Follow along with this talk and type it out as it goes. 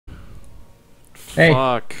Hey.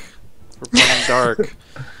 Fuck. We're playing dark.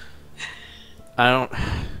 I don't...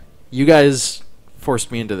 You guys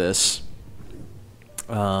forced me into this.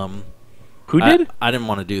 Who did? I didn't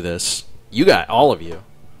want to do this. You got all of you.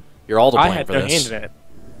 You're all to blame I had for no this. hand in it.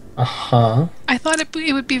 Uh-huh. I thought it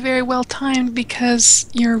would be very well timed because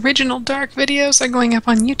your original Dark videos are going up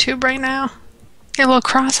on YouTube right now. Get a little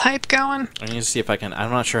cross hype going. I need to see if I can... I'm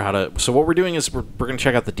not sure how to... So what we're doing is we're going to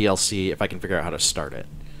check out the DLC if I can figure out how to start it.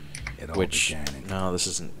 Which... No, this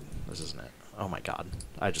isn't it. Oh my god.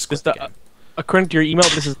 I just clicked the game. According to your email,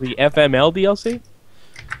 this is the FML DLC?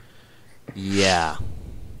 Yeah.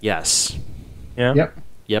 Yes. Yeah? Yep.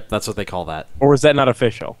 Yep, that's what they call that. Or is that not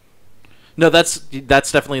official? No, that's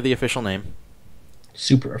definitely the official name.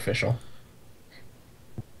 Super official.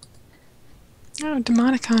 Oh,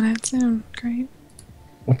 demonic on it soon. Great.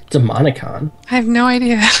 What's Demonicon? I have no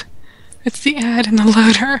idea. It's the ad in the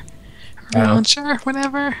loader. Or Oh. launcher,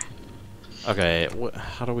 whatever. Okay,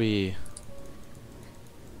 how do we...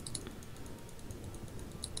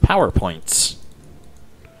 PowerPoints.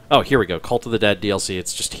 Oh, here we go. Cult of the Dead DLC.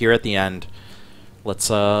 It's just here at the end. Let's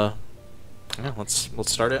yeah, let's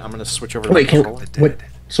start it. I'm gonna switch over to Wait, the what?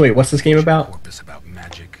 So wait, what's this game about?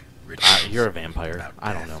 You're a vampire.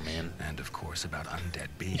 I don't know, man. And of course about undead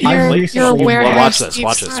beings. You're a Well, warehouse watch this, thief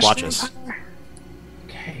watch this, slash watch this. vampire.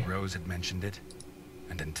 Okay. Rose had mentioned it,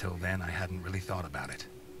 and until then I hadn't really thought about it.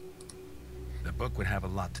 The book would have a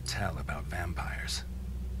lot to tell about vampires.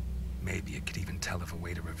 Maybe it could even tell of a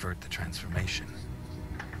way to revert the transformation.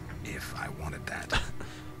 If I wanted that.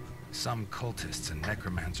 Some cultists and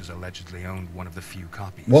necromancers allegedly owned one of the few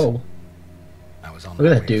copies. Whoa. I was on Look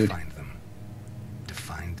my at way that dude. to find them. To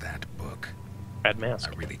find that book. Bad mask.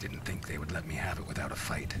 I really didn't think they would let me have it without a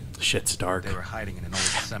fight. Shit's dark. They were hiding in an old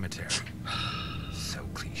cemetery. So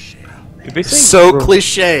cliche. Did they say So In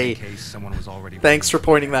cliche. case someone was already Thanks for waiting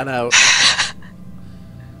pointing them. that out.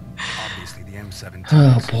 Obviously, the M17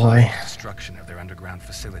 Oh, was boy. the destruction of their underground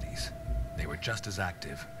facilities. They were just as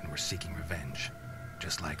active and were seeking revenge,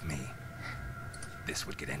 just like me. This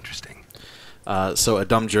would get interesting. So a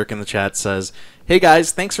dumb jerk in the chat says, "Hey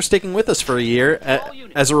guys, thanks for sticking with us for a year.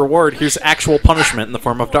 As a reward, here's actual punishment in the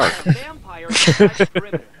form of dark."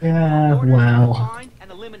 Yeah, wow.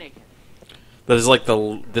 That is like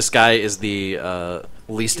this guy is the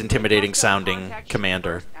least intimidating sounding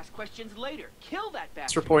commander.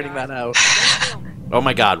 Thanks for pointing that out. Oh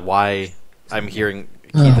my god, why? I'm hearing...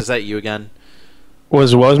 Keith, is that you again?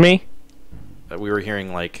 Was me? We were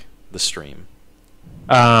hearing, like, the stream.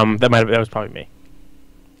 That was probably me.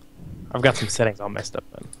 I've got some settings all messed up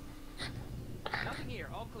then.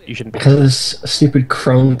 You shouldn't be. Because of this stupid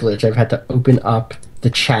Chrome glitch, I've had to open up the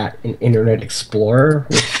chat in Internet Explorer.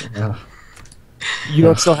 Which, You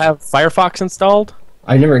don't still have Firefox installed?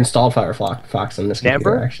 I never installed Firefox on this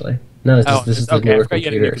computer, Never? actually. No, this is the okay, I newer forgot you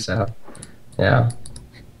had a new computer, so... Yeah.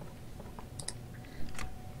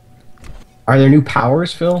 Are there new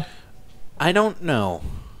powers, Phil? I don't know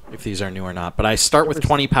if these are new or not, but I start with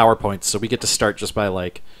 20 PowerPoints, so we get to start just by,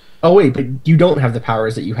 like... Oh, wait, but you don't have the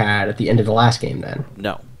powers that you had at the end of the last game, then?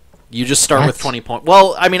 No. You just start with 20 points.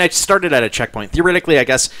 Well, I mean, I started at a checkpoint. Theoretically, I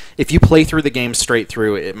guess, if you play through the game straight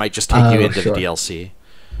through, it might just take you into sure. the DLC.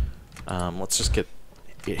 Let's just get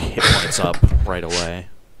hit points up right away.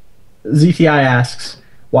 ZTI asks,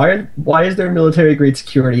 why is there military-grade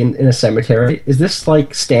security in a cemetery? Is this,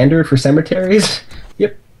 like, standard for cemeteries?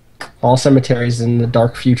 Yep. All cemeteries in the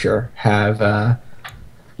dark future have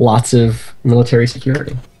lots of military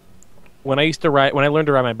security. When I learned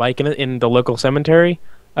to ride my bike in the local cemetery,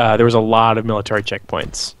 there was a lot of military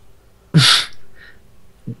checkpoints.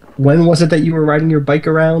 When was it that you were riding your bike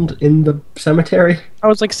around in the cemetery? I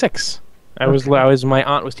was like 6. My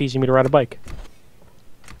aunt was teaching me to ride a bike.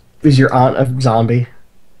 Is your aunt a zombie?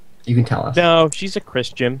 You can tell us. No, she's a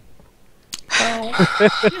Christian.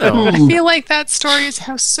 I feel like that story is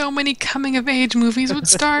how so many coming-of-age movies would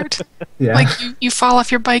start. Yeah. Like, you fall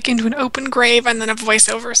off your bike into an open grave, and then a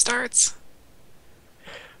voiceover starts.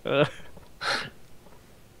 I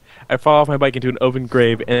fall off my bike into an open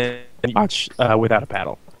grave and watch without a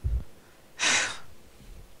paddle.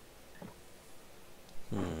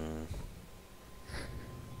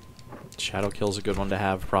 Shadow Kill's a good one to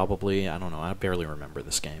have, probably. I don't know. I barely remember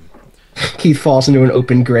this game. Keith falls into an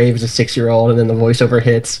open grave as a 6-year-old, and then the voiceover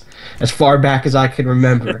hits. As far back as I can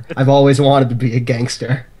remember, I've always wanted to be a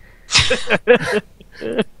gangster.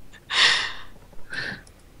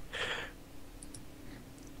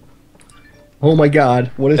 Oh my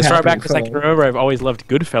god, what is As far happening? back as I can remember, I've always loved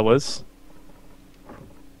Goodfellas.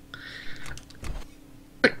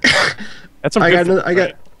 That's some I good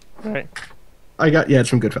got Right. yeah, it's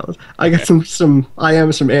from Goodfellas. I got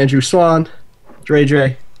some Andrew Swan.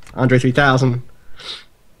 Dre, Andre 3000,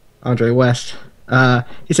 Andre West.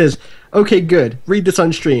 He says, "Okay, good. Read this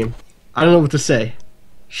on stream. I don't know what to say.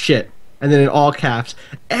 Shit." And then in all caps,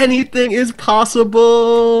 "Anything is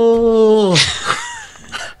possible."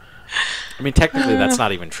 I mean, technically, that's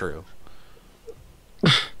not even true.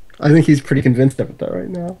 I think he's pretty convinced of it though right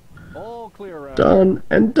now. All clear out. Done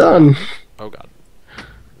and done. Oh god.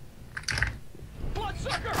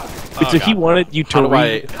 So he wanted you to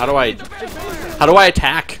read. How do I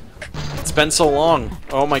attack? It's been so long.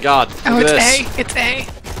 Oh my god. Oh, Look it's at A. this. It's A.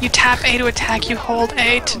 You tap A to attack, you hold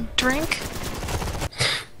A to drink.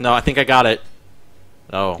 No, I think I got it.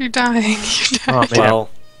 Oh. You're dying. You're dying. Oh, man.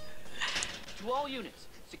 Well,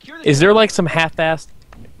 Is there like some half-assed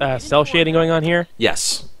cell shading going on here?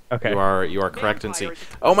 yes. Okay. You are correct in seeing.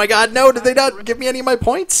 Oh my god, no, did they not give me any of my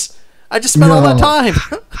points? I just spent all that time.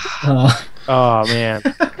 Oh man.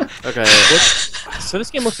 Okay. So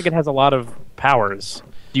this game looks like it has a lot of powers.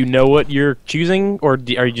 Do you know what you're choosing, or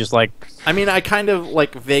are you just like? I mean, I kind of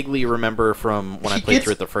like vaguely remember from when I played It's-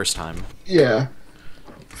 through it the first time. Yeah.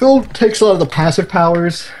 Phil takes a lot of the passive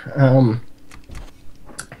powers. I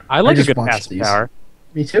like a just good watched passive these. power.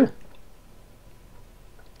 Me too.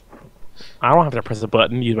 I don't have to press a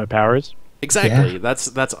button, use my powers. Exactly. Yeah.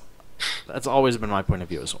 That's always been my point of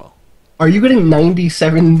view as well. Are you getting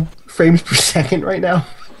 97 frames per second right now?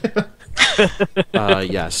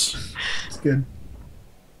 Yes, That's good.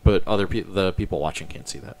 but the people watching can't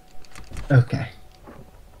see that. Okay.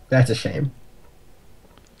 That's a shame.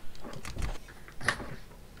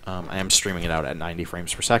 I am streaming it out at 90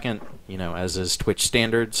 frames per second, you know, as is Twitch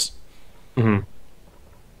standards. Mm-hmm.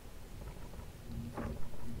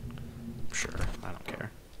 Sure, I don't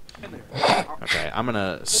care. Okay, I'm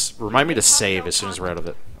gonna remind me to save as soon as we're out of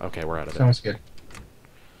it. Okay, we're out of it. Sounds good.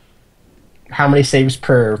 How many saves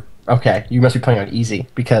per... Okay, you must be playing on easy,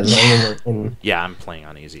 because Yeah, I'm playing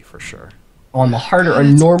on easy for sure. on the harder or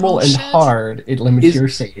That's normal and bullshit. hard, it limits Is- your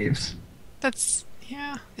saves. That's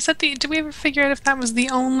yeah. Is that the? Did we ever figure out if that was the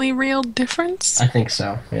only real difference? I think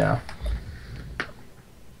so, yeah.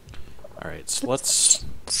 All right, so let's.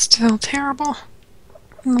 Still terrible.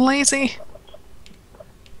 And lazy.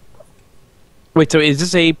 Wait, so is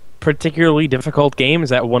this a particularly difficult game? Is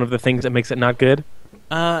that one of the things that makes it not good?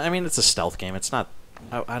 I mean, it's a stealth game. It's not.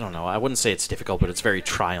 I don't know. I wouldn't say it's difficult, but it's very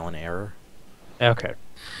trial and error. Okay.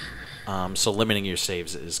 So limiting your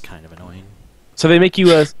saves is kind of annoying. So they make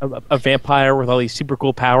you a vampire with all these super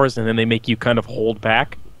cool powers, and then they make you kind of hold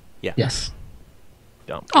back. Yeah. Yes.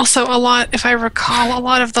 Dumb. Also, a lot. If I recall, a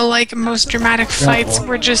lot of the like most dramatic fights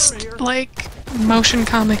were just like motion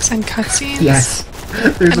comics and cutscenes. Yes.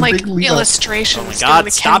 There's And a like big leap up. illustrations. Oh my doing God,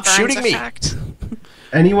 the stop Ken Burns shooting me. effect.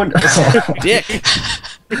 Anyone Dick.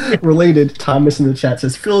 related, Thomas in the chat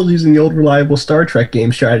says, Phil's using the old reliable Star Trek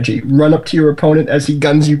game strategy. Run up to your opponent as he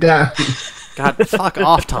guns you down. God, fuck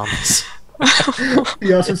off, Thomas.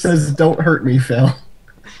 He also says, don't hurt me, Phil.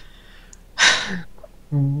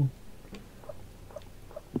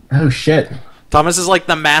 Oh, shit. Thomas is like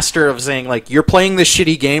the master of saying like you're playing this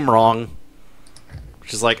shitty game wrong.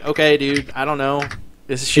 Which is like, okay, dude, I don't know.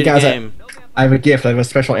 This is a Hey, shitty guys, game. I have a gift. I have a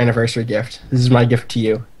special anniversary gift. This is my gift to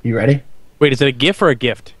you. You ready? Wait, is it a GIF or a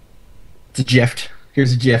gift? It's a gift.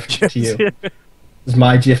 Here's a gift to you. This is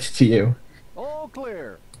my gift to you. All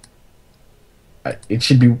clear. It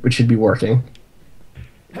should be working.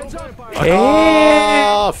 Heads up. Hey.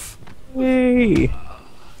 Off. Hey.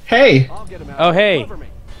 Hey! I'll get him out. Oh, hey. Cover me.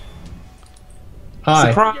 Hi.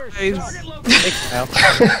 Surprise.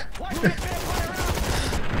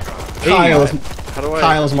 Kyle is, How do I?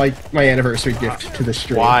 Kyle is my anniversary gift to the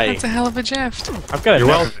stream. Why? That's a hell of a gift. I've got to You're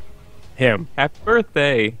know welcome. him. Happy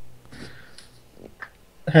birthday.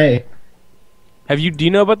 Hey. Do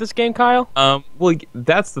you know about this game, Kyle? Well,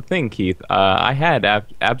 that's the thing, Keith. I had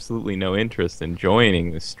absolutely no interest in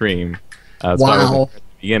joining the stream. So I was Wow. at the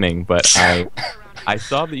beginning, but I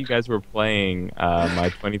saw that you guys were playing my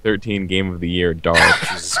 2013 Game of the Year, Dark,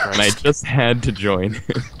 Jesus and I Christ. just had to join.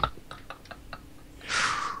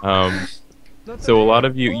 So a lot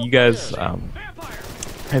of you guys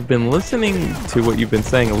have been listening to what you've been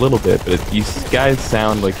saying a little bit, but you guys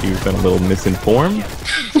sound like you've been a little misinformed.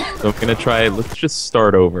 So I'm gonna try. Let's just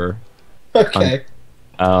start over. Okay.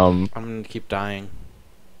 Um, I'm gonna keep dying.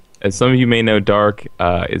 As some of you may know, Dark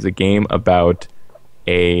is a game about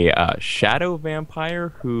a shadow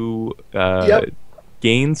vampire who Yep.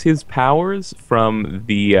 gains his powers from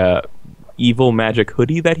the evil magic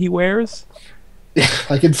hoodie that he wears.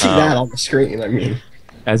 I can see that on the screen. I mean,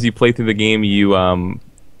 As you play through the game, you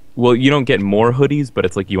well, you don't get more hoodies, but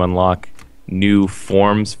it's like you unlock new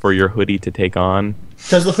forms for your hoodie to take on.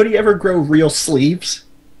 does the hoodie ever grow real sleeves?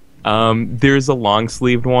 There's a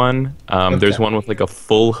long-sleeved one. There's one with like a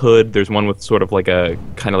full hood. There's one with sort of like a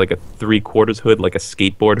kind of like a 3/4 hood, like a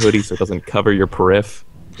skateboard hoodie, so it doesn't cover your periph.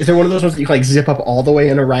 Is there one of those ones that you can like zip up all the way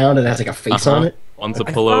and around and it has like a face on it? One's a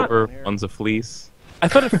pullover, one's a fleece. I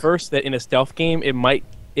thought at first that in a stealth game it might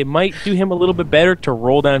do him a little bit better to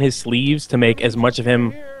roll down his sleeves to make as much of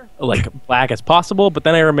him like black as possible, but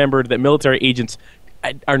then I remembered that military agents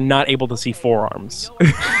are not able to see forearms.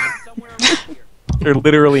 They're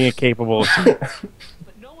literally incapable of seeing.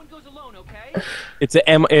 It's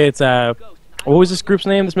a what was this group's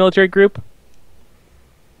name, this military group?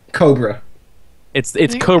 Cobra. It's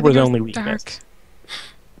Cobra's only weakness. Dark.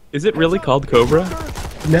 Is it really called Cobra?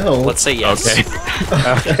 No. Let's say yes.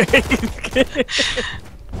 Okay.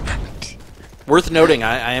 Worth noting,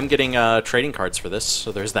 I am getting trading cards for this,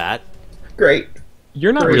 so there's that. Great.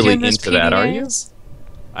 You're not Great. really Doing those into that, are you? PDAs?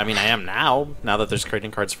 I mean, I am now that there's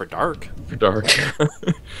trading cards for Dark. For Dark.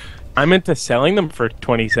 I'm into selling them for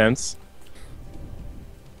 20 cents.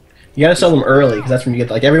 You gotta sell them early, because that's when you get,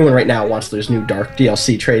 like, everyone right now wants those new Dark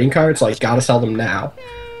DLC trading cards, like, gotta sell them now.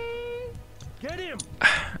 Get him!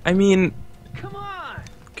 I mean, Come on!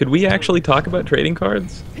 could we actually talk about trading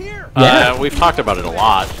cards? Here! Yeah. We've talked about it a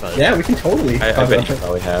lot, but Yeah, we can totally I talk bet about you it.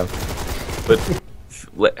 probably have.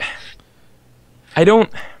 But I don't.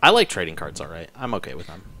 I like trading cards. All right, I'm okay with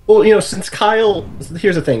them. Well, you know, since Kyle...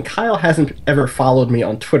 Here's the thing. Kyle hasn't ever followed me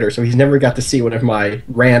on Twitter, so he's never got to see one of my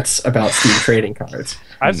rants about Steam trading cards.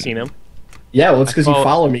 I've seen them. Yeah, well, it's because you follow-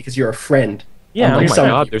 follow me because you're a friend. Yeah, Unlike Oh my some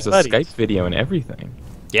god, people. there's a Buddies. Skype video and everything.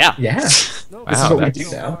 Yeah. Yeah. This is Wow, what we that's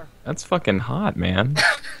do now. That's fucking hot, man.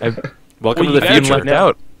 I've Welcome Well, to the you guys future. been left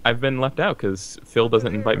out. I've been left out because Phil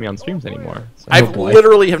doesn't invite me on streams anymore. So. I boy.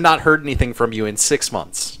 literally have not heard anything from you in 6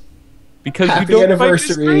 months. Because Happy you don't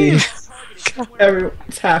anniversary. invite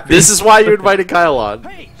Everyone's happy. This is why you invited Kyle on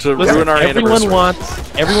to Listen, ruin our anniversary.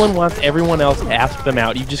 everyone wants everyone else to ask them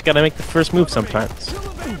out. You just gotta make the first move sometimes.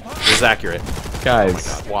 This is accurate.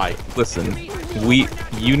 guys. Why? Listen,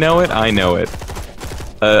 you know it, I know it.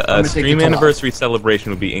 A take stream it to anniversary celebration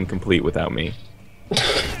would be incomplete without me.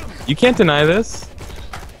 You can't deny this.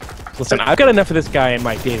 Listen, I've got enough of this guy in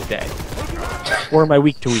my day to day, or my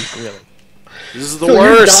week to week, really. This is the Phil,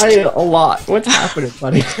 worst. You're dying a lot. What's happening,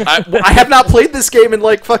 buddy? I have not played this game in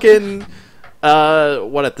like fucking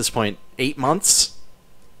what at this point? 8 months?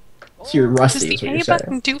 So you're Does rusty, the is what A you're button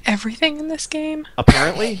saying. do everything in this game?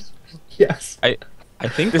 Apparently. Yes. I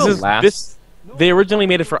think This the is last. this. They originally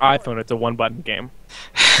made it for iPhone. It's a one-button game.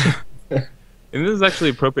 And this is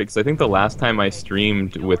actually appropriate because I think the last time I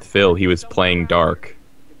streamed with Phil, he was playing Dark.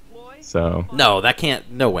 So No, that can't.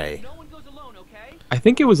 No way. I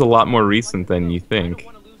think it was a lot more recent than you think.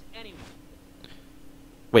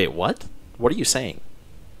 Wait, what? What are you saying?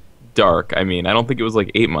 Dark. I mean, I don't think it was like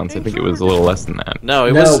 8 months. I think it was a little less than that. No,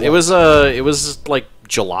 it No. was. It was like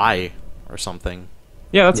July or something.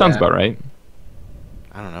 Yeah, that sounds Yeah. about right.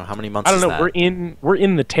 I don't know how many months. I don't is know. That? We're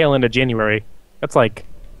in the tail end of January. That's like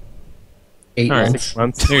 8 All right. months. 6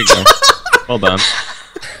 months. There you go. Well done.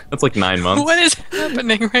 That's like 9 months. What is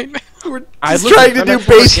happening right now? We're I just looked trying at- to I'm do not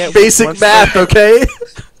sure yet which basic months math, okay?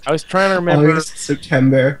 I was trying to remember. August,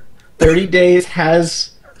 September. 30 days has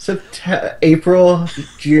April,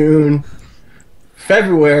 June.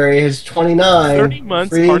 February is 29. 30 months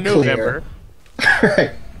Free are clear. November.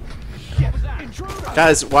 Right.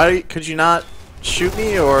 Guys, why could you not shoot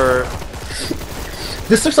me or?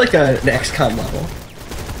 This looks like an XCOM level.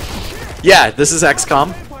 Yeah, this is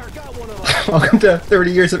XCOM. Welcome to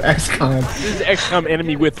 30 years of XCOM. This is XCOM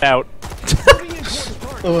Enemy Without.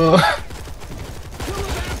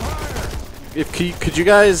 Could you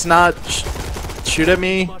guys not shoot at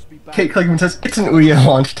me? Kate Klickman says it's an Ouya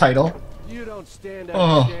launch title. You don't stand a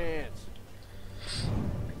Oh. chance.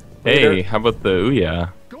 Hey, how about the Ouya?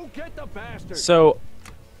 Go get the bastard. So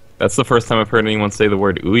That's the first time I've heard anyone say the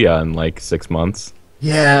word Ouya in like 6 months.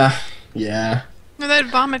 Yeah. Yeah. No, that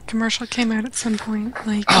vomit commercial came out at some point.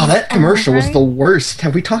 Like, Oh, that commercial was right? the worst.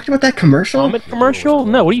 Have we talked about that commercial? vomit commercial?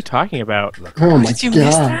 No, what are you talking about? Oh my Did you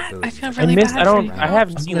miss god. that? I feel I really missed. bad I don't. for you. I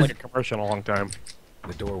haven't seen like a commercial in a long time.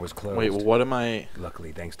 The door was closed. Wait, what am I?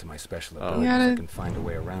 Luckily, thanks to my special Oh. abilities, You I gotta- can find a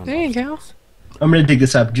way around. There you go. obstacles. I'm gonna dig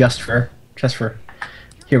this up just for.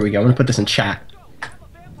 Here we go. I'm gonna put this in chat.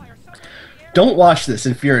 Don't watch this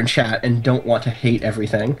if you're in chat and don't want to hate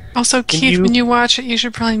everything. Also, Keith, you- when you watch it, you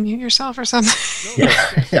should probably mute yourself or something. Yeah.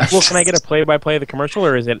 Yes. Well, can I get a play-by-play of the commercial,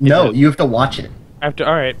 or is it? No, Is you have to watch it. I have to.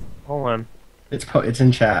 All right, hold on. It's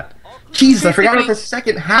in chat. Jesus, I forgot about the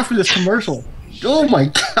second half of this commercial. Oh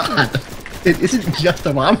my god. It isn't just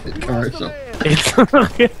a vomit commercial. It's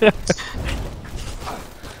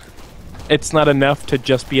it's not enough to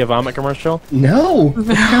just be a vomit commercial? No,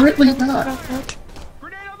 apparently not.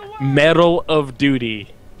 Medal of Duty.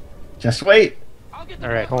 Just wait. All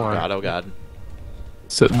right, hold on. God, oh god.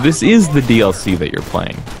 So this is the DLC that you're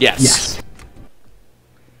playing. Yes. Yes.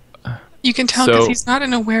 You can tell So- because he's not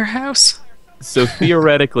in a warehouse. So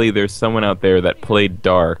theoretically, there's someone out there that played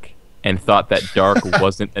Dark and thought that Dark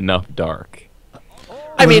wasn't enough Dark.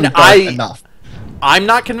 I mean, Wasn't dark enough. I'm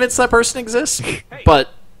not convinced that person exists,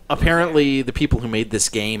 but apparently the people who made this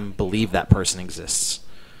game believe that person exists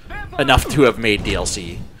enough to have made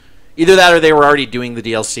DLC. Either that or they were already doing the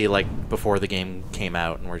DLC like before the game came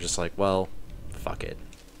out and we're just like, well, fuck it.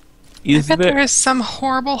 I bet there is some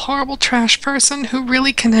horrible, horrible trash person who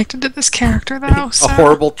really connected to this character, though. So. A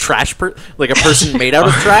horrible trash like a person made out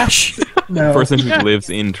of trash? No. person who lives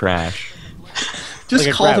in trash? Just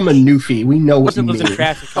Like a call them a grouch. newfie. We know what you Person lives in mean.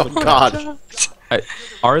 trash. it's called a Oh grouch. god.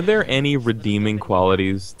 Are there any redeeming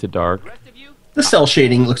qualities to Dark? The cell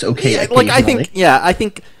shading looks okay. Yeah, like I think occasionally. I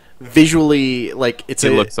think visually like it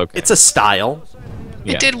looks okay. It's a style.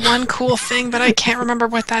 Yeah. It did one cool thing, but I can't remember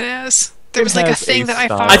what that is. There was like a has thing a that I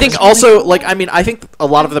style. thought. I think was also really cool. like I think a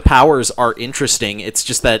lot of the powers are interesting. It's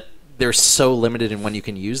just that they're so limited in when you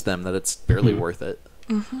can use them that it's barely worth it.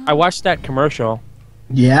 I watched that commercial.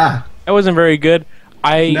 Yeah. That wasn't very good.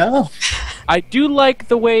 No. I do like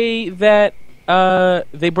the way that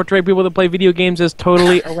they portray people that play video games as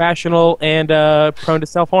totally irrational and prone to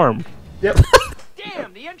self-harm. Yep.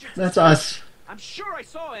 Damn, the engine's That's us. I'm sure I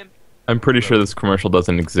saw him. I'm pretty sure this commercial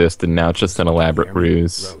doesn't exist, and now it's just an elaborate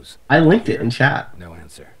ruse. Rose, I linked it in chat. no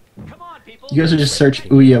answer. Come on, people. You guys would just search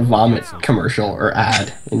Ouya vomit commercial or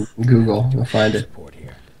ad in Google. You'll find it. Support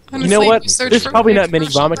here. You know Honestly, what? you search There's for probably Ouya not many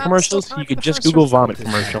commercial, vomit that's commercials. still You could not just the Google first one. vomit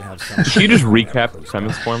commercial. Can you just recap the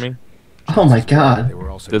premise for me? Oh my god.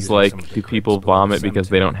 Does do people vomit because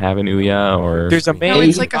they don't have an Ouya, or There's a man. No,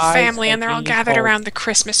 it's who like a buys family, and they're all thing gathered called- around the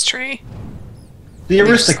Christmas tree. The They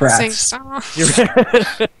just sing aristocrats. songs.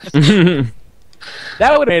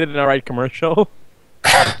 That would have made it an alright commercial.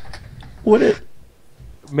 Would it?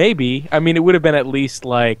 Maybe. I mean, it would have been at least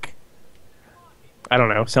like, I don't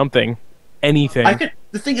know, something, anything.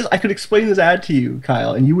 The thing is, I could explain this ad to you,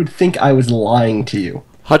 Kyle, and you would think I was lying to you.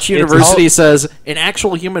 Hutch University says an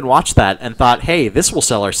actual human watched that and thought, "Hey, this will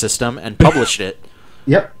sell our system," and published it.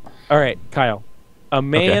 Yep. All right, Kyle. A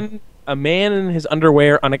man in his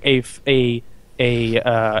underwear on an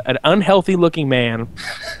unhealthy-looking man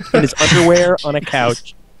in his underwear on a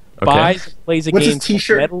couch buys and plays a What's game. his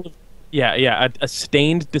t-shirt? Called Medal of- a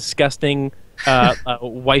stained, disgusting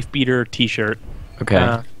wife beater T-shirt.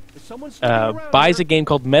 okay? Buys a game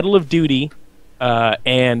called Medal of Duty,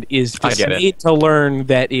 and is I get it. dismayed to learn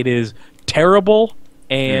that it is terrible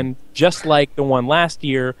and just like the one last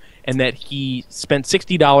year, and that he spent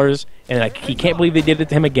 $60 and like he can't believe they did it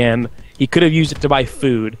to him again. He could have used it to buy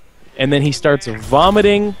food, and then he starts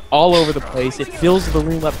vomiting all over the place. It fills the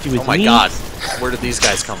room up to his Oh my knees. god, where did these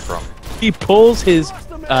guys come from? He pulls his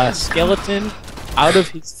skeleton out of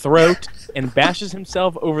his throat and bashes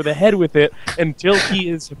himself over the head with it until he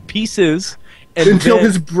is pieces. And Until then,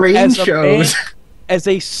 his brain as a shows. man- as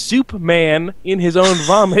a soup man in his own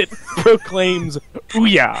vomit, proclaims,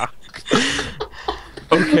 "Ouya."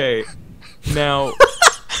 Okay. Now,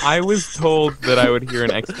 I was told that I would hear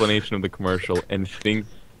an explanation of the commercial and think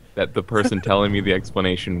that the person telling me the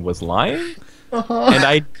explanation was lying, and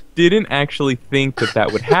I didn't actually think that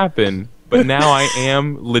that would happen. But now I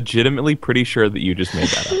am legitimately pretty sure that you just made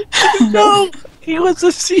that up. No, he was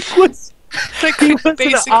a sequence. That He could was an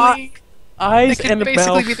basically, Eyes that could and a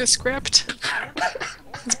basically mouth. be the script.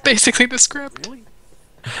 It's basically the script.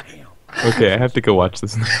 Okay, I have to go watch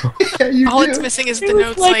this now. Yeah, you All do. it's missing is the was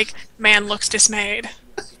notes like- like, "Man looks dismayed."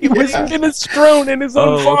 He was minestrone in his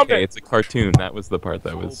own Oh, vomit. okay, it's a cartoon. That was the part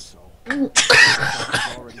that was...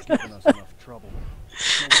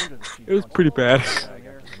 It was pretty bad.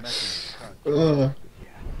 Ugh.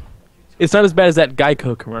 It's not as bad as that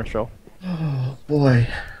Geico commercial. Boy.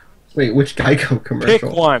 Wait, which Geico commercial?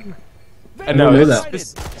 Pick one. don't know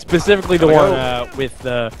it's that. specifically the one with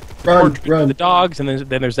the Run. the dogs, and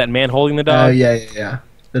then there's that man holding the Oh, dog. yeah.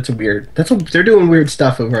 That's weird. They're doing weird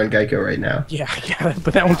stuff over on Geico right now. Yeah,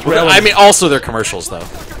 but that one's relevant. I mean, also their commercials though.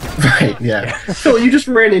 Right, yeah. So you just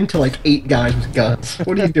ran into like 8 guys with guns.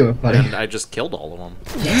 What are you doing, buddy? And I just killed all of them.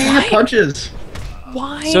 Yeah, punches.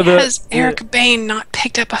 Why So has Eric Bane not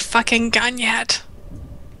picked up a fucking gun yet?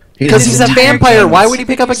 Because he's a entire vampire. game Why is would he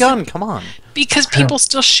pick up a serious. gun? Come on. Because people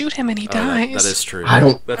still shoot him and he Oh, dies. that is true. I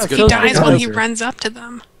don't- That's He good. He dies when he Guns are- runs up to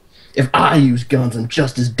them. If I use guns, I'm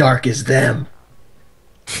just as dark as them.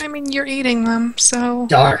 I mean, you're eating them, so...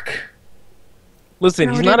 Dark. Listen,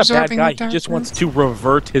 he's Already not a bad absorbing guy. the He just wants darkness. to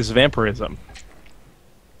revert his vampirism.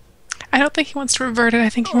 I don't think he wants to revert it. I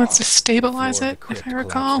think he wants to stabilize it, if I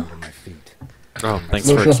recall. Oh, thanks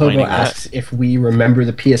for Motional Hobo explaining that. asks if we remember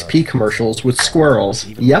the PSP commercials with squirrels.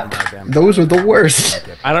 Yep, those are the worst.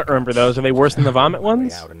 I don't remember those. Are they worse than the vomit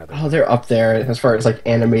ones? Oh, they're up there as far as like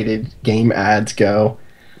animated game ads go.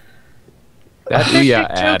 That Are there Ouya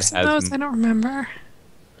big ad jokes in those? has I don't remember.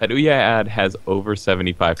 that Ouya ad has over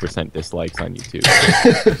 75% dislikes on YouTube.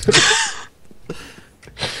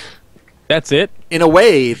 That's it? In a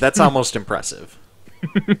way, that's almost impressive.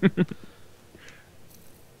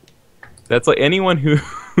 That's like anyone who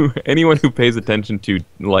pays attention to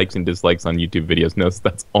likes and dislikes on YouTube videos knows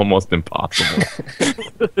that's almost impossible.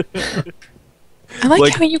 I like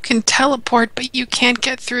Like- how you can teleport, but you can't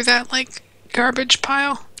get through that, like, garbage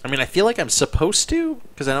pile. I mean, I feel like I'm supposed to,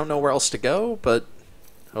 because I don't know where else to go, but...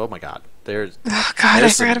 Oh my god. There's... Oh, God, I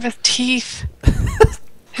There's forgot some- of his teeth.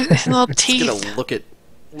 His little Just teeth. gonna look at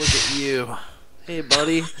you. Hey,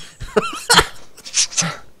 buddy.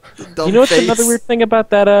 You know what's another weird thing about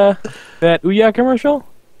that that Ouya commercial?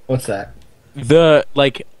 What's that?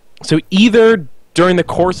 So either during the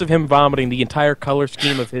course of him vomiting, the entire color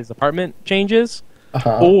scheme of his apartment changes,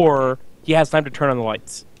 or he has time to turn on the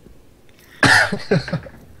lights.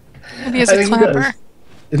 Maybe he's I a think he does. clapper.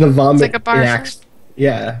 In the vomit, like a barfer. it acts.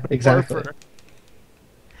 Yeah, exactly. Barfer.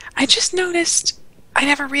 I just noticed, I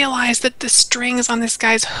never realized that the strings on this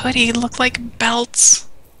guy's hoodie look like belts.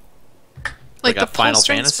 Like the a Final pull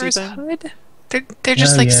strings for his Fantasy hood. They're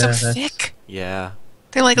just Oh, like yeah, so that's- thick. Yeah.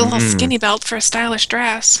 They're like a little skinny belt for a stylish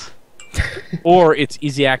dress. Or it's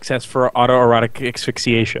easy access for autoerotic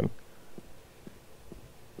asphyxiation.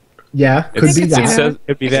 Yeah, could It's- be I could see that. Says,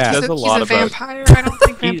 could be It that. says a He's lot a about vampire. I don't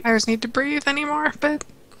think He- vampires need to breathe anymore, but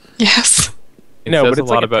yes. it No, says but a it's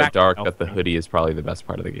lot like a about tactile Dark that the hoodie is probably the best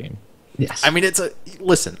part of the game. Yes. I mean, it's a...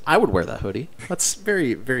 Listen, I would wear that hoodie. That's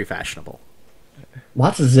very, very fashionable.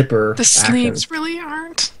 Lots of zipper. The action. sleeves really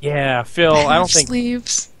aren't. Yeah, Phil. I don't think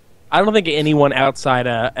sleeves. anyone outside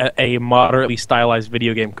a moderately stylized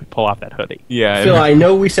video game could pull off that hoodie. Yeah, Phil, I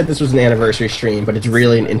know we said this was an anniversary stream, but it's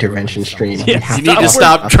really an intervention stream. Yes. We have You need to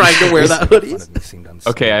stop trying to wear that hoodie.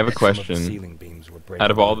 Okay, I have a question. Out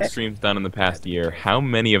of all the streams done in the past year, how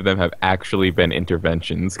many of them have actually been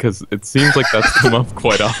interventions? Because it seems like that's come up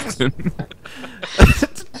quite often.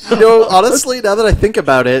 You know, honestly, now that I think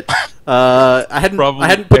about it, I hadn't Probably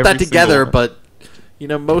put that every together, single one. but you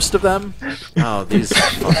know, most of them. Oh, these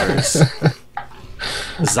fuckers.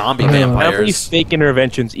 Zombie Every vampires. fake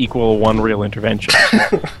interventions equal one real intervention.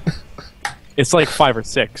 It's like 5 or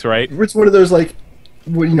 6, right? It's one of those like,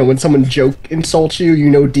 when someone insults you, you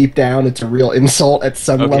know deep down it's a real insult at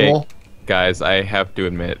some Okay, level. guys, I have to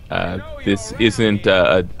admit, this isn't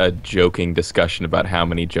a joking discussion about how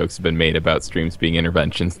many jokes have been made about streams being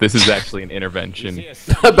interventions. This is actually an intervention.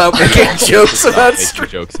 About making jokes about Making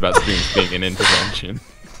jokes about streams being an intervention.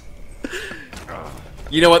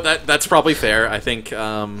 You know what? That's probably fair. I think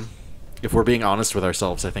if we're being honest with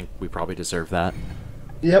ourselves, I think we probably deserve that.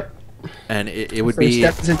 Yep. And it would First be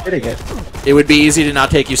step is admitting it. it would be easy to not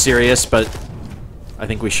take you serious, but I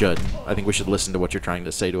think we should. I think we should listen to what you're trying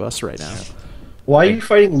to say to us right now. Why are you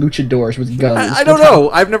fighting luchadors with guns? I don't know.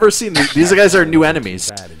 I've never seen these guys are new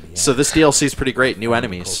enemies. So this DLC is pretty great. New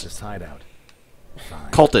enemies.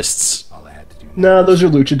 Cultists. No, those are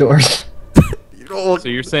luchadors. So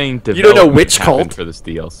you're saying You don't know development which happened cult? for this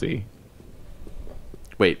DLC?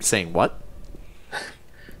 Wait, saying what?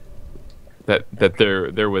 That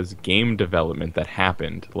there was game development that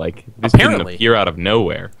happened. Like this Apparently. didn't appear out of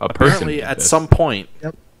nowhere. A person Apparently, did at this. some point.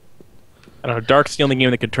 I don't know. Dark's the only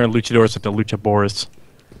game that could turn luchadors into luchadors.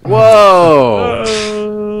 Whoa!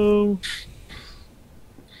 Oh.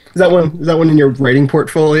 Is that one in your writing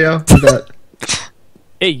portfolio? Is that...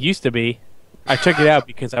 It used to be. I took it out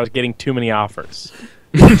because I was getting too many offers.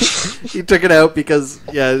 You took it out because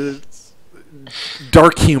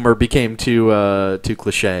dark humor became too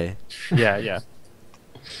cliche. Yeah.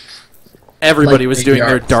 Everybody Like was doing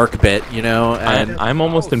their ADR. dark bit, you know, and I'm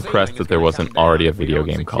almost impressed that there wasn't already a video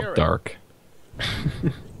game called Dark.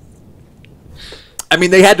 I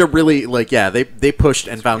mean, they had to really they pushed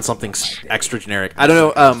and found something extra generic. I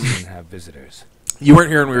don't know. You weren't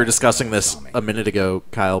here when we were discussing this a minute ago,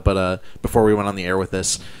 Kyle, but before we went on the air with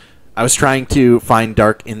this, I was trying to find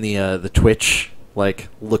Dark in the Twitch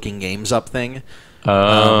looking games up thing.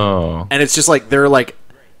 Oh. And it's just there are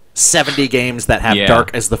 70 games that have Yeah.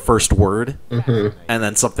 Dark as the first word, and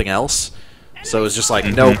then something else. So it was just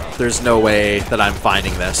nope, there's no way that I'm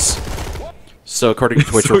finding this. So according to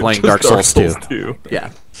Twitch, So we're playing just Dark Souls 2. 2.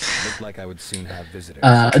 Yeah. Looked like I would soon have visitors.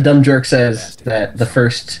 A dumb jerk says that the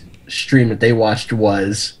first stream that they watched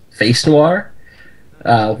was Face Noir,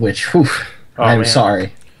 which, whew, I'm man.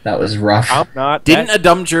 sorry. That was rough. I'm not. Didn't a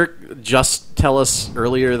dumb jerk just tell us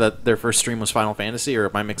earlier that their first stream was Final Fantasy, or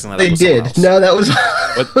am I mixing that up They with someone did. else? No, that was,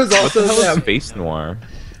 What, was what also the hell is them. Face Noir?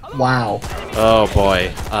 Wow. Oh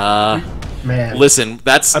boy. Man. Listen,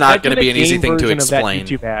 that's not going to be an easy thing to Of that explain.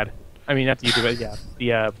 YouTube ad. I mean, not the YouTube ad.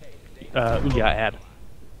 Yeah, the Ouya ad.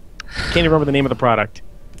 Can't even remember the name of the product.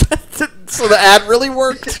 So the ad really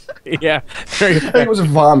worked. Yeah. Very I think it was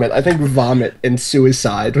vomit. I think vomit and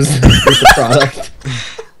suicide was the product.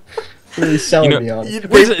 Really selling me on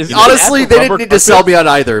it. Honestly, they didn't need to sell me on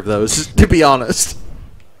either of those. To be honest,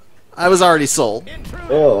 I was already sold.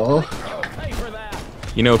 Oh.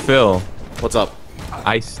 You know, Phil, What's up?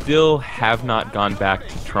 I still have not gone back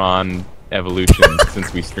to Tron Evolution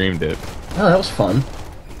since we streamed it. Oh, that was fun.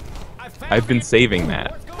 I've been saving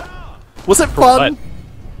that. Was it fun?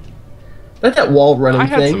 Like that wall running I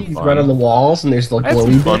had some thing. You fun. run on the walls and there's the I had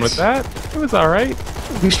glowy some fun bits. with that. It was alright.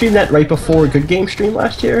 We streamed that right before Good Game stream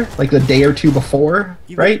last year, like the day or two before,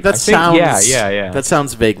 right? That I think- sounds. yeah. That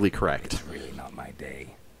sounds vaguely correct. Really not my day.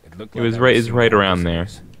 Looked It was I'd right- seen it's right more around there.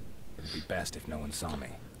 visitors. It'd be best if no one saw me.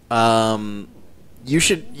 You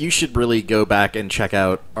should really go back and check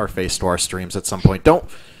out our Face Noir streams at some point. Don't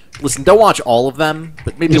watch all of them,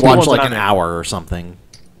 but maybe Just the watch ones like that an I'm in. hour or something.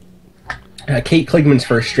 Kate Kligman's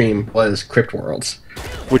first stream was Crypt Worlds.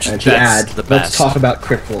 Which And she that's adds, the let's best. talk about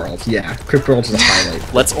Crypt Worlds. Yeah, Crypt Worlds is a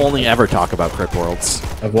highlight Let's only ever talk about Crypt Worlds.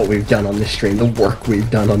 of what we've done on this stream, the work we've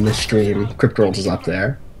done on this stream. Crypt Worlds is up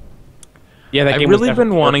there. Yeah, that I've game was really been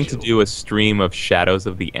definitely wanting worth to it. do a stream of Shadows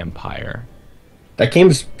of the Empire. That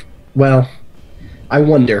game's, well, I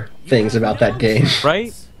wonder things about that game.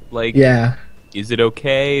 Right? Like, Yeah, is it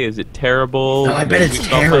okay? Is it terrible? No, I bet Maybe it's we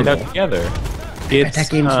can all find out terrible. together. It's, that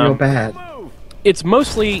game's real bad. It's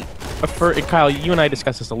mostly Kyle, you and I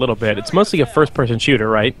discussed this a little bit. It's mostly a first-person shooter,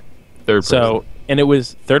 right? Third person. So, and it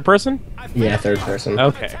was third person? Yeah, third person.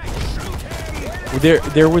 Okay.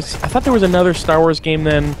 There was I thought there was another Star Wars game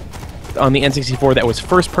then on the N64 that was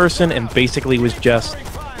first person and basically was just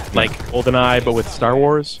like GoldenEye but with Star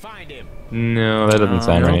Wars. No, that doesn't I sound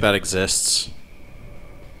don't think right. that exists.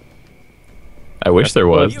 I wish there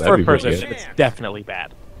was. That'd be First pretty person, good. it's definitely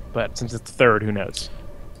bad. But since it's third, who knows?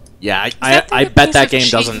 Yeah, that I the bet that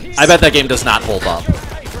place game with doesn't. cheese? I bet that game does not hold up.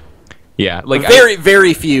 Yeah, like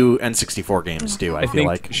Very few N64 games do. I I feel think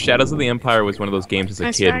like. Shadows of the Empire was one of those games as a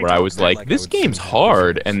Nice kid fact. where I was like, this game's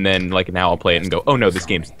hard, and then like now I'll play it and go, oh no, this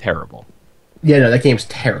game's terrible. Yeah, no, that game's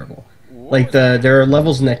terrible. Like there are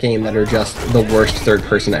levels in that game that are just the worst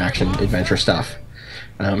third-person action adventure stuff,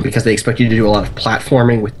 because they expect you to do a lot of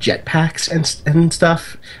platforming with jetpacks and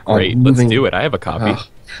stuff. on Great, let's moving- do it. I have a copy. Ugh.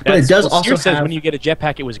 But it does also says have. when you get a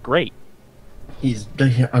jetpack, it was great. He's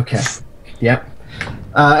okay. Yep.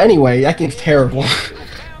 Anyway, that game's terrible.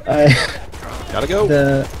 Gotta go.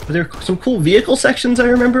 But there are some cool vehicle sections I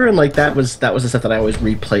remember, and like that was the stuff that I always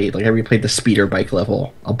replayed. Like I replayed the speeder bike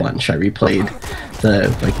level a bunch. I replayed the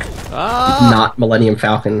not Millennium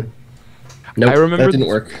Falcon. Nope, I remember that didn't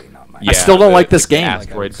work. Yeah, still don't like this the game.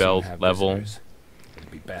 Asteroid Belt level. It'd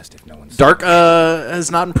be best if no one saw Dark me. has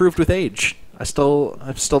not improved with age. I'm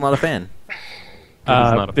still not a fan. It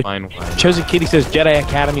was not a The fine wine. Chosen Kitty says Jedi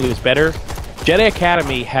Academy was better. Jedi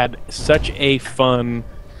Academy had such a fun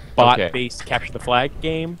bot-based capture the flag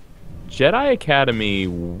game. Jedi Academy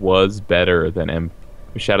was better than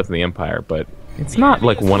Shadows of the Empire, but it's not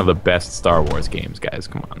like one of the best Star Wars games, guys.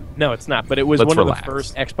 Come on. No, it's not, but it was Let's one relax. of the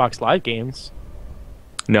first Xbox Live games.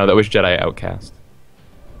 No, that was Jedi Outcast.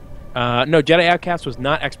 No, Jedi Outcast was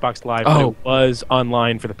not Xbox Live, but Oh. it was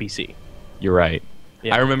online for the PC. You're right.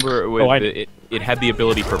 Yeah. I remember I- it had the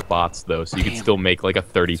ability for bots though, so you could still make like a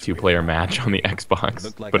 32-player match on the Xbox,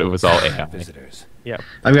 Looked like but I it was all seeing AI. visitors. Yeah.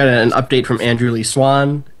 I've got an update from Andrew Lee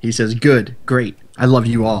Swan. He says, "Good, great. I love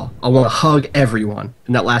you all. I want to hug everyone."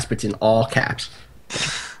 And that last bit's in all caps.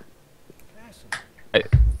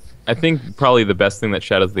 I think probably the best thing that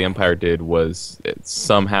Shadows of the Empire did was it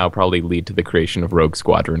somehow probably lead to the creation of Rogue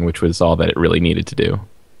Squadron, which was all that it really needed to do.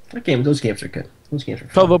 Those games are good. Those games are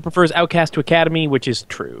fun. Fellow prefers Outcast to Academy, which is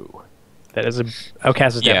true. That is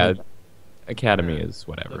Outcast is Yeah, definitely. Academy is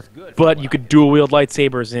whatever. But you could dual wield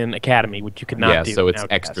lightsabers in Academy, which you could not Yeah, do. so in it's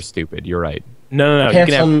Outcast. extra stupid. You're right. No.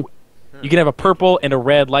 Outcast You can have a purple and a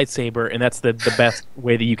red lightsaber, and that's the best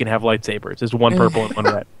way that you can have lightsabers. Is one purple and one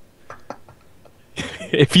red.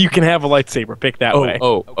 If you can have a lightsaber, pick that way.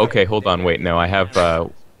 Okay, hold on, wait, no, I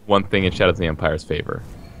have one thing in Shadows of the Empire's favor.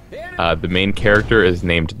 The main character is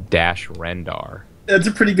named Dash Rendar. That's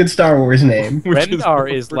a pretty good Star Wars name. which is Rendar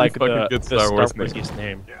a is pretty like fucking the good Star Star Wars Warsiest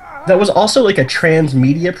name. that was also like a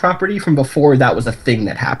transmedia property from before that was a thing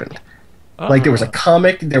that happened. Like there was a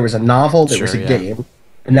comic, there was a novel, there was a game,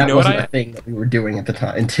 and that wasn't a thing that we were doing at the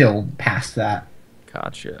time until past that.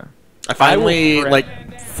 Gotcha. I finally,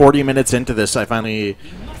 like 40 minutes into this, I finally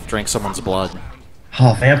drank someone's blood.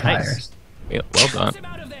 Oh, vampires! Yeah, well done.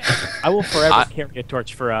 I will forever carry a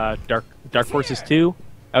torch for Dark Forces 2.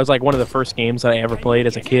 That was like one of the first games that I ever played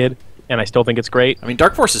as a kid, and I still think it's great. I mean,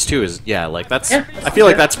 Dark Forces 2 is like that's. I feel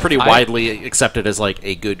like that's pretty widely accepted as like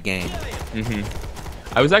a good game.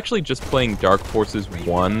 I was actually just playing Dark Forces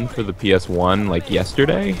 1 for the PS1 like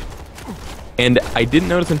yesterday, and I didn't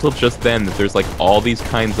notice until just then that there's like all these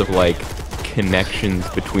kinds of like connections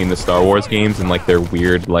between the Star Wars games and like their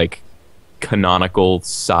weird like canonical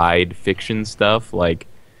side fiction stuff. Like,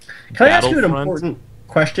 can I ask you an important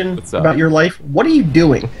question about your life? What are you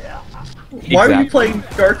doing? Why were you playing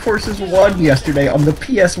Dark Forces 1 yesterday on the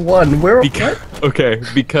PS1?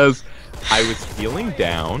 Because I was feeling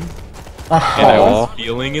down. And I was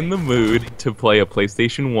feeling in the mood to play a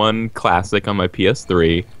PlayStation 1 classic on my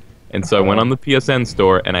PS3, and so I went on the PSN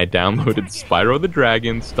store and I downloaded Spyro the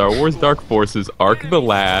Dragon, Star Wars Dark Forces, Ark the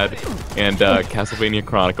Lad, and Castlevania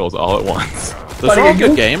Chronicles all at once. Those are all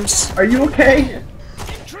good games. Are you okay?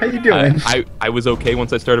 How you doing? I was okay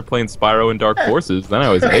once I started playing Spyro and Dark Forces, then I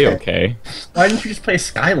was A-okay. Why didn't you just play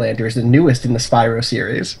Skylanders, the newest in the Spyro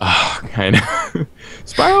series? Oh, kind of.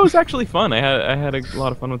 Spyro was actually fun. I had a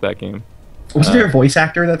lot of fun with that game. Was there a voice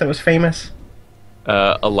actor that was famous?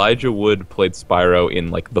 Elijah Wood played Spyro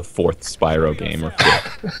in like the 4th Spyro game or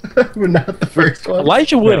 5th. Not the first one.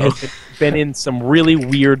 Elijah Wood has been in some really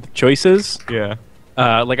weird choices. Yeah.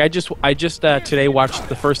 Like I just today watched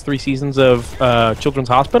the first 3 seasons of Children's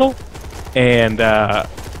Hospital, and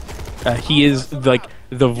he is like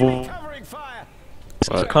the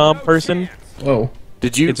calm person. Whoa.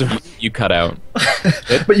 Did you? You cut out.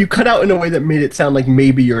 But you cut out in a way that made it sound like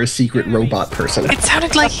maybe you're a secret robot person. It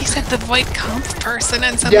sounded like he said the Voight Kampf person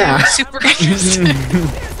and something super interesting.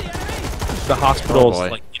 The hospital's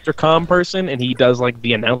like intercom person, and he does like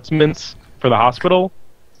the announcements for the hospital.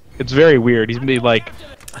 It's very weird. He's made like.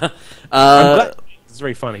 It's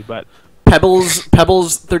very funny, but. Pebbles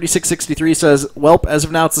 3663 says, "Welp, as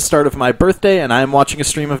of now it's the start of my birthday, and I am watching a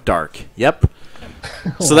stream of Dark." Yep.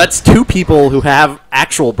 So that's 2 people who have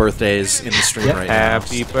actual birthdays in the stream right now.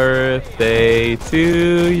 Happy birthday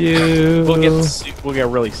to you. We'll get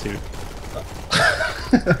really sued.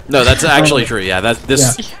 No, that's actually true. Yeah,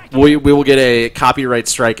 we will get a copyright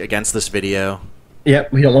strike against this video.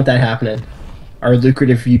 Yep, we don't want that happening. Our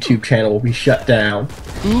lucrative YouTube channel will be shut down.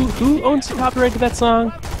 Who owns the copyright to that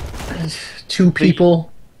song? 2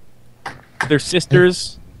 people. They're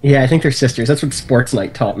sisters. Yeah, I think they're sisters. That's what Sports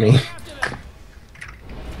Night taught me.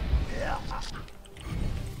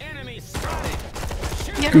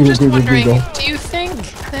 Yeah, I'm just wondering, do you think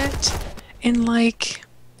that in like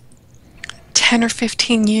 10 or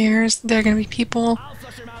 15 years there are going to be people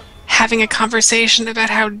having a conversation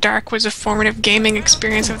about how Dark was a formative gaming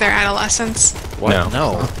experience of their adolescence? What?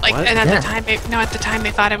 No. Like, what? and at the time, at the time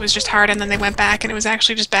they thought it was just hard, and then they went back and it was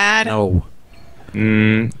actually just bad. No.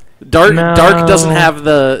 Dark doesn't have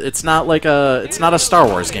the. It's not like a. It's not a Star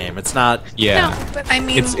Wars game. It's not. Yeah. No, but I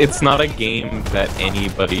mean, it's not a game that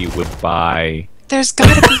anybody would buy. There's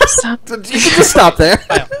gotta be some. You can just stop there.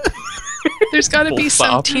 There's gotta be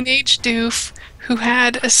some teenage doof who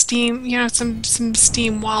had a Steam, some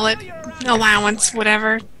Steam wallet allowance,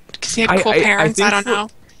 whatever, because he had cool parents. I don't know.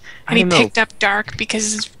 And he picked up Dark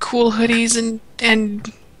because his cool hoodies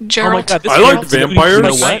and Gerald. Oh my God, I like vampires. You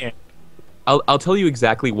know what? I'll tell you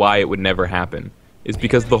exactly why it would never happen. Is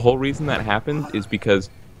because the whole reason that happens is because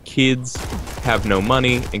kids have no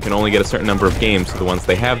money and can only get a certain number of games, so the ones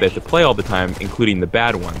they have to play all the time, including the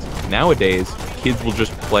bad ones. Nowadays, kids will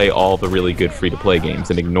just play all the really good free-to-play games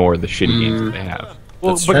and ignore the shitty games that they have.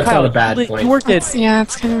 Well, That's but Kyle, not a bad point. You worked at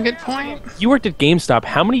that's kind of a good point. You worked at GameStop.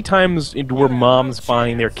 How many times were moms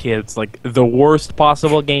buying their kids like the worst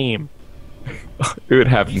possible game? It would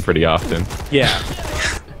happen pretty often. Yeah.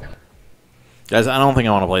 Guys, I don't think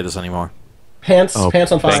I want to play this anymore. Pants on fire.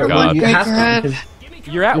 thank God. You have to.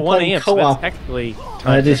 Because You're at You're 1 playing a.m. So co-op. that's technically.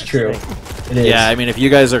 it is true. It is. Yeah, I mean, if you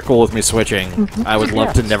guys are cool with me switching, I would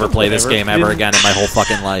love to never play this game ever again in my whole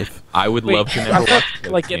fucking life. I would love to never I'm watch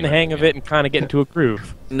like getting the hang of it and kind of get into a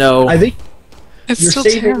groove. No. I think It's you're still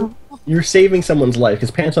saving terrible. you're saving someone's life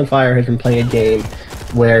because Pants on Fire has been playing a game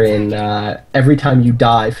wherein every time you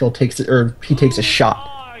die, he takes a shot.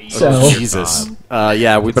 So Oh, Jesus.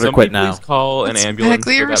 Yeah, we better quit now. Please call an It's ambulance.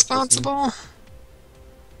 medically for that person. irresponsible.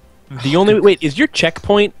 The only wait is your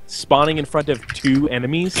checkpoint spawning in front of 2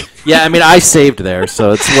 enemies? Yeah, I mean, I saved there,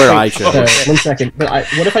 so it's where I should. 1 second. But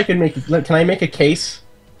what if I could make? Can I make a case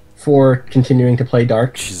for continuing to play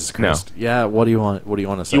Dark? Jesus Christ. No. Yeah. What do you want? What do you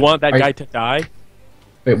want to say? You want that guy to die?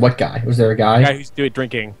 Wait, what guy? Was there a guy? The guy who's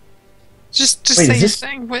drinking. Just Wait, say is your this-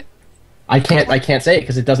 thing. What? I can't say it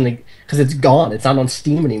because it doesn't because it's gone. It's not on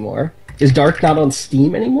Steam anymore. Is Dark not on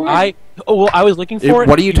Steam anymore? I was looking for it.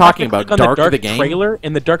 What are you talking have to about? click on Dark the Dark the game? trailer,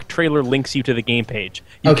 and the Dark trailer links you to the game page.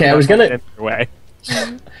 You Okay, I cannot was gonna- find it another way.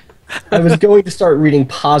 I was going to start reading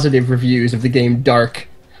positive reviews of the game Dark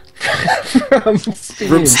from Steam.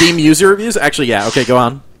 From Steam user reviews? Actually, yeah. Okay, go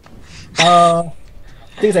on.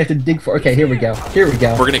 Things I have to dig for. Okay, here we go. We're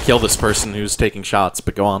gonna kill this person who's taking shots,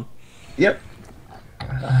 but go on. Yep.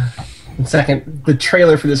 1 second. The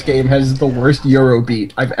trailer for this game has the worst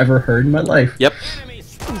Eurobeat I've ever heard in my life. Yep.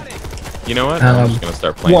 You know what? I'm just gonna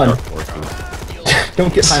start playing one. Dark Forces.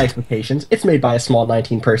 Don't get high expectations. It's made by a small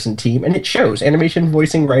 19-person team, and it shows. Animation,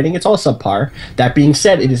 voicing, writing, it's all subpar. That being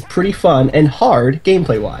said, it is pretty fun and hard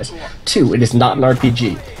gameplay-wise. 2, it is not an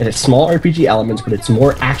RPG. It has small RPG elements, but it's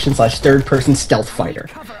more action/third-person stealth fighter.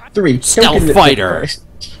 3, don't Stealth get into fighter.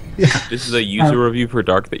 This is a user review for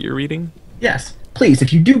Dark that you're reading? Yes. Please,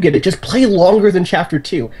 if you do get it, just play longer than Chapter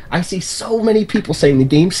 2. I see so many people saying the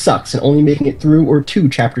game sucks and only making it through or to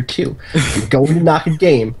Chapter 2. If you're going to knock a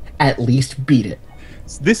game, at least beat it.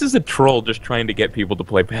 This is a troll just trying to get people to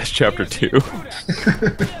play past Chapter 2.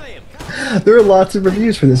 There are lots of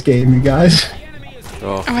reviews for this game, you guys.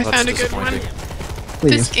 Oh, I found a good one.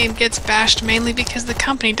 Please. This game gets bashed mainly because the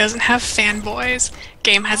company doesn't have fanboys.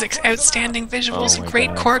 Game has outstanding visuals, Oh my great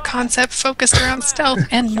God. core concept focused around stealth,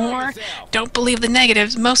 and more. Don't believe the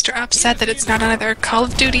negatives. Most are upset that it's not on either Call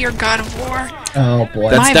of Duty or God of War. Oh, boy.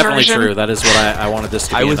 That's My definitely version- true. That is what I wanted this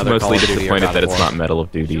to be. I was another Call mostly of Duty or disappointed God that of it's War. not Medal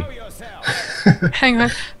of Duty. Hang on.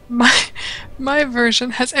 My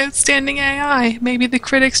version has outstanding AI. Maybe the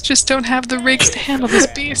critics just don't have the rigs to handle this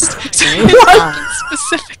beast. Specifically.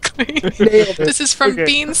 Nailed it. This is from Okay.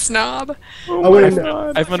 Bean Snob. I wanna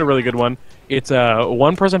know. I found a really good one. It's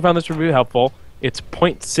one person found this review helpful. It's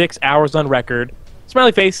 0.6 hours on record.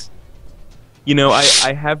 Smiley face. You know,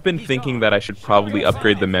 I have been thinking that I should probably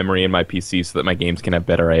upgrade the memory in my PC so that my games can have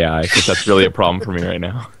better AI, because that's really a problem for me right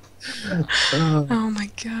now. Oh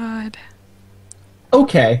my god.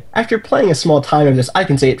 Okay, after playing a small time of this, I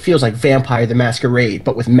can say it feels like Vampire the Masquerade,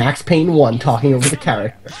 but with Max Payne 1 talking over the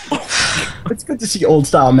character. It's good to see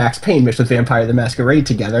old-style Max Payne mixed with Vampire the Masquerade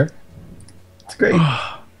together. It's great.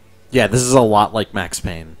 Yeah, this is a lot like Max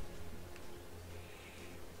Payne.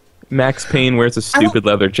 Max Payne wears a stupid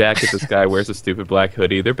leather jacket, this guy wears a stupid black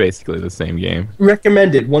hoodie. They're basically the same game.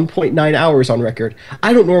 Recommended, 1.9 hours on record.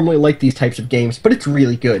 I don't normally like these types of games, but it's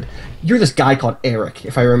really good. You're this guy called Eric,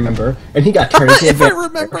 if I remember, and he got turned into If I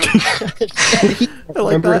remember. and he I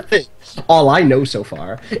like remember that. a thing. All I know so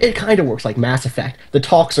far, it kind of works like Mass Effect. The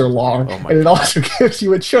talks are long, Oh my and it also gives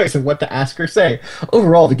you a choice of what to ask or say.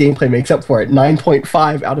 Overall, the gameplay makes up for it.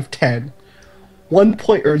 9.5 out of 10.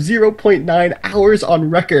 0.9 hours on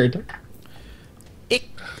record. It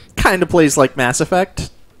kind of plays like Mass Effect.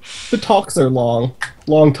 The talks are long.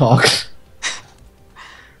 Long talks.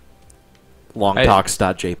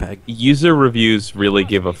 Longtalks.jpg. User reviews really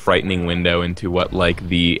give a frightening window into what, like,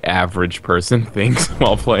 the average person thinks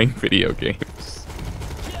while playing video games.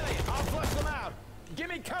 I'll flush them out. Give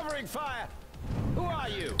me covering fire. Who are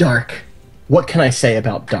you? Dark. What can I say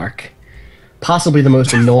about Dark? Possibly the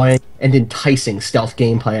most annoying and enticing stealth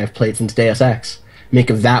gameplay I've played since Deus Ex. Make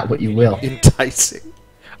of that what you will. Enticing.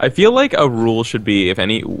 I feel like a rule should be,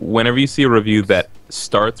 whenever you see a review that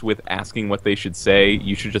starts with asking what they should say,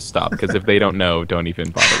 you should just stop, because if they don't know, don't even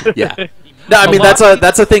bother. Yeah. No, I mean that's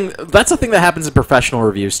a thing. That's a thing that happens in professional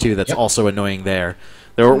reviews too. That's also annoying there.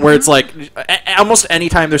 Where it's like almost any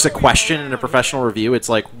time there's a question in a professional review, it's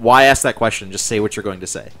like, why ask that question? Just say what you're going to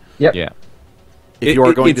say. Yep. Yeah. If you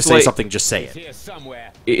are going to it's say like- something, just say it. Here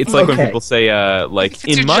somewhere. It's like when Okay. people say, like, If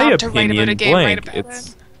it's in your my job to write about opinion, a game, write blank. about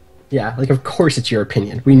It's Yeah, like of course it's your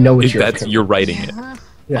opinion. We know it's your that's opinion. you're writing it.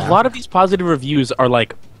 Yeah. A lot of these positive reviews are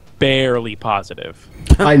like barely positive.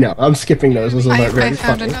 I know. I'm skipping those. Those are not I very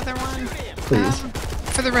found funny. another one. Please.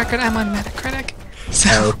 For the record, I'm on Metacritic.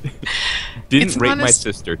 So Didn't It's rate my honest-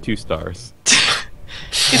 sister 2 stars.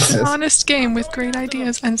 it's an honest game with great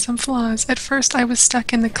ideas and some flaws. At first, I was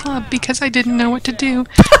stuck in the club because I didn't know what to do,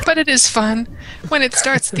 but it is fun. When it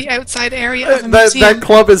starts at the outside area of a museum, That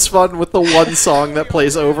club is fun with the one song that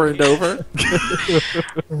plays over and over.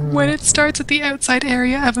 when it starts at the outside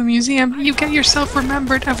area of a museum, you get yourself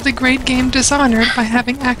remembered of the great game Dishonored by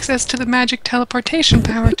having access to the magic teleportation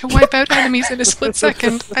power to wipe out enemies in a split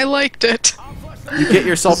second. I liked it. You get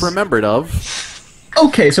yourself remembered of.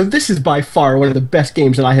 Okay, so this is by far one of the best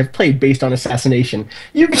games that I have played based on assassination.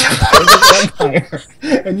 You can play as a vampire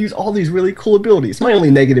and use all these really cool abilities. My only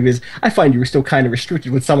negative is I find you are still kind of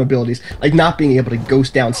restricted with some abilities, like not being able to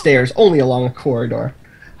ghost downstairs only along a corridor.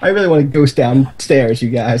 I really want to ghost downstairs, you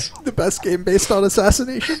guys. The best game based on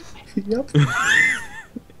assassination? Yep.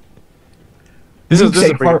 This is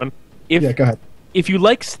a great one. Yeah, go ahead. If you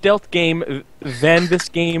like stealth game, then this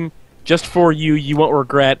game, just for you, you won't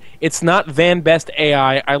regret. It's not Van Best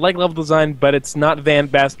AI. I like level design, but it's not Van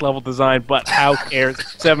Best level design, but how cares?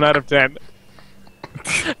 7 out of 10.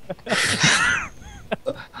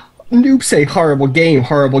 Noobs say horrible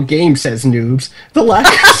game says noobs. The lack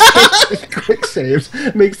of saves with quick saves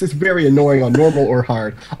makes this very annoying on normal or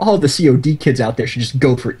hard. All the COD kids out there should just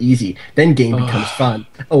go for easy, then game becomes fun.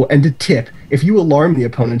 Oh, and a tip, if you alarm the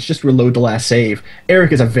opponents, just reload the last save.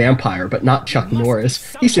 Eric is a vampire, but not Chuck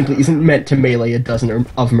Norris. He simply isn't meant to melee a dozen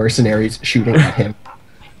of mercenaries shooting at him.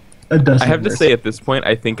 I have to say, at this point,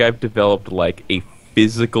 I think I've developed, like, a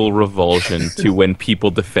physical revulsion to when people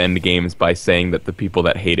defend games by saying that the people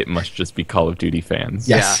that hate it must just be Call of Duty fans.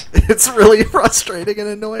 Yes. Yeah, it's really frustrating and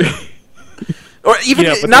annoying. Or even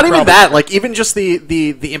not even that, like even just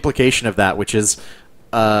the implication of that, which is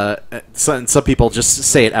some people just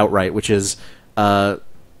say it outright, which is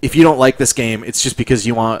if you don't like this game, it's just because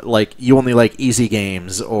you only like easy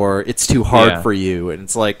games or it's too hard for you, and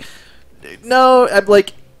it's like no, I'm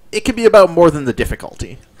like it can be about more than the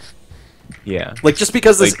difficulty. Yeah. Like, just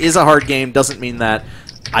because this is a hard game doesn't mean that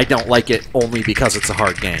I don't like it only because it's a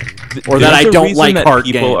hard game. Or that I don't like hard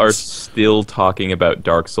games. People are still talking about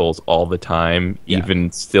Dark Souls all the time,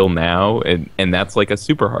 even still now, and that's like a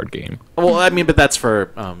super hard game. Well, I mean, but that's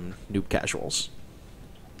for noob casuals.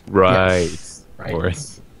 Right. Yes.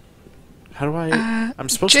 Right. How do I... I'm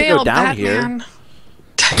supposed to Jail go down Batman. here.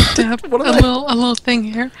 Typed up a little thing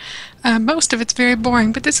here. Most of it's very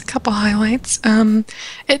boring, but there's a couple highlights.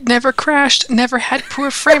 It never crashed, never had poor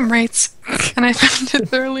frame rates, and I found it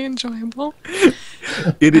thoroughly enjoyable.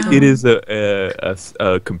 It is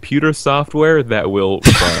a computer software that will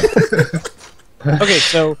run. Okay,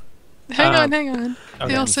 so... Hang on.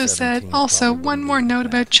 They also said, one more note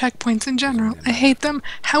about checkpoints in general. I hate them.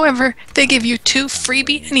 However, they give you 2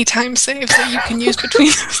 freebie anytime saves that you can use between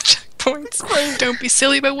those checkpoints. Don't be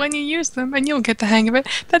silly about when you use them, and you'll get the hang of it.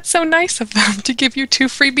 That's so nice of them to give you 2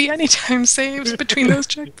 freebie anytime saves between those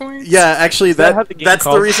checkpoints. Yeah, actually, that's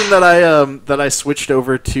the reason that I switched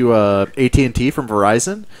over to AT&T from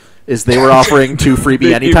Verizon. Is they were offering 2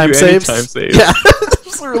 freebie anytime saves. Yeah, it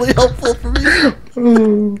was really helpful for me.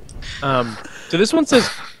 So this one says,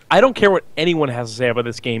 I don't care what anyone has to say about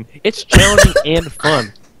this game. It's challenging and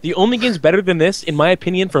fun. The only games better than this, in my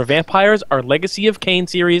opinion, for vampires are Legacy of Kain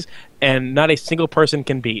series, and not a single person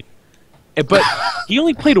can beat. But he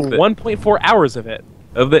only played 1.4 hours of it.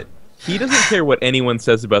 He doesn't care what anyone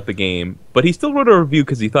says about the game, but he still wrote a review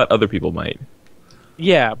because he thought other people might.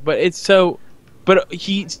 Yeah, but it's so... But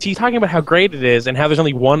he's talking about how great it is and how there's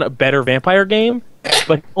only one better vampire game,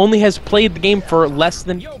 but only has played the game for less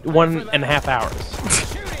than 1.5 hours.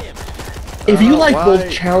 If you like both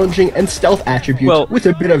challenging and stealth attributes with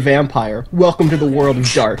a bit of vampire, welcome to the world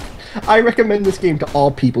of Dark. I recommend this game to all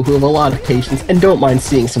people who have a lot of patience and don't mind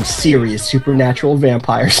seeing some serious supernatural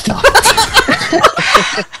vampire stuff.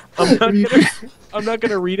 I'm not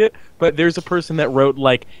gonna read it, but there's a person that wrote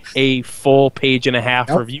like a full 1.5-page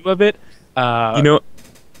review of it.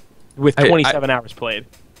 With 27 hours played.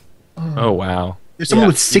 Oh wow! There's someone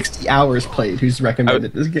with 60 hours played who's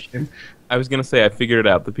recommended this game. I was gonna say I figured it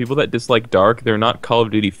out. The people that dislike Dark, they're not Call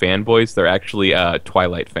of Duty fanboys. They're actually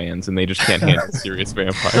Twilight fans, and they just can't handle serious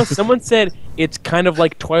vampires. No, someone said it's kind of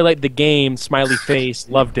like Twilight the game. Smiley face,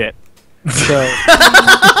 loved it. So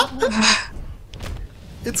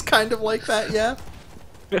it's kind of like that, yeah.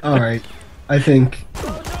 All right, I think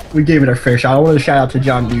we gave it our fair shot. I want to shout out to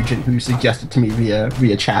John Nugent, who suggested to me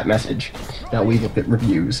via chat message that we look at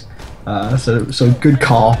reviews. So good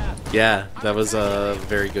call. Yeah, that was a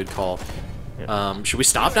very good call. Should we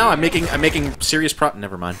stop now? I'm making serious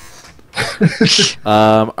Never mind.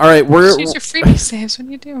 All right, Just use your freebie saves. What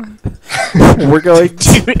are you doing? We're going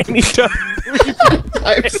to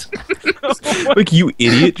like you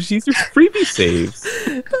idiot! Just use your freebie saves.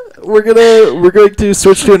 We're going to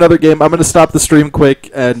switch to another game. I'm going to stop the stream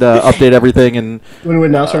quick and update everything. And when we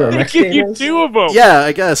announce what our next game is? 2 of them. Yeah,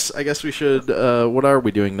 I guess we should. What are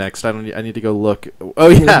we doing next? I need to go look. Oh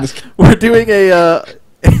yeah, we're doing a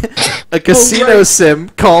casino sim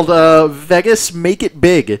called Vegas Make It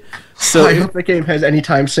Big. So I hope the game has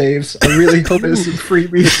anytime saves. I really hope it's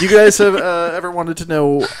freebie. If you guys have ever wanted to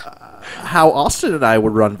know how Austin and I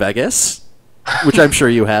would run Vegas, which I'm sure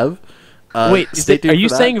you have. Wait, stay tuned are you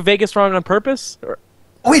for that. saying Vegas wrong on purpose? Or?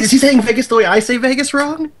 Wait, is he saying Vegas the way I say Vegas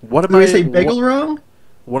wrong? What am Do I I say bagel wrong?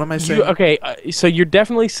 What am I saying? Okay, so you're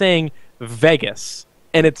definitely saying Vegas,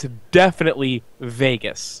 and it's definitely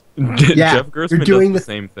Vegas. Yeah, Jeff Gersman you're doing does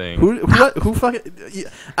the the same thing. Who fucking?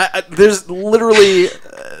 There's literally,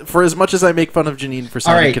 for as much as I make fun of Janine for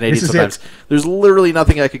sounding Alright, Canadian this is sometimes, there's literally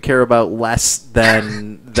nothing I could care about less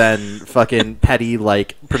than fucking petty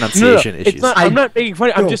like pronunciation issues. It's not, I'm not making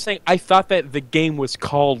fun. I'm No. just saying I thought that the game was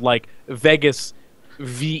called like Vegas,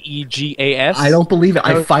 VEGAS. I don't believe it.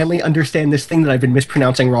 I finally understand this thing that I've been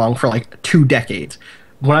mispronouncing wrong for like 2 decades.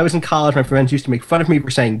 When I was in college, my friends used to make fun of me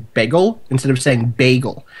for saying bagel instead of saying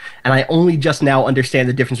bagel. And I only just now understand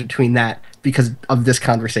the difference between that because of this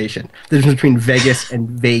conversation. The difference between Vegas and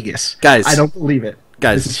Vegas. Guys. I don't believe it.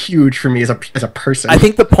 Guys. This is huge for me as a person. I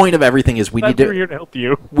think the point of everything is we need We're to here to help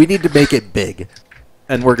you. make it big,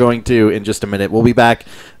 and we're going to in just a minute. We'll be back.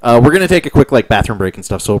 We're going to take a quick like bathroom break and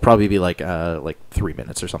stuff, so it'll probably be like 3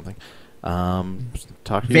 minutes or something.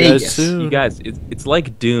 Talk to you guys Vegas. soon. You guys, it's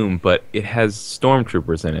like Doom, but it has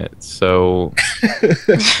stormtroopers in it. So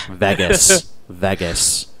Vegas.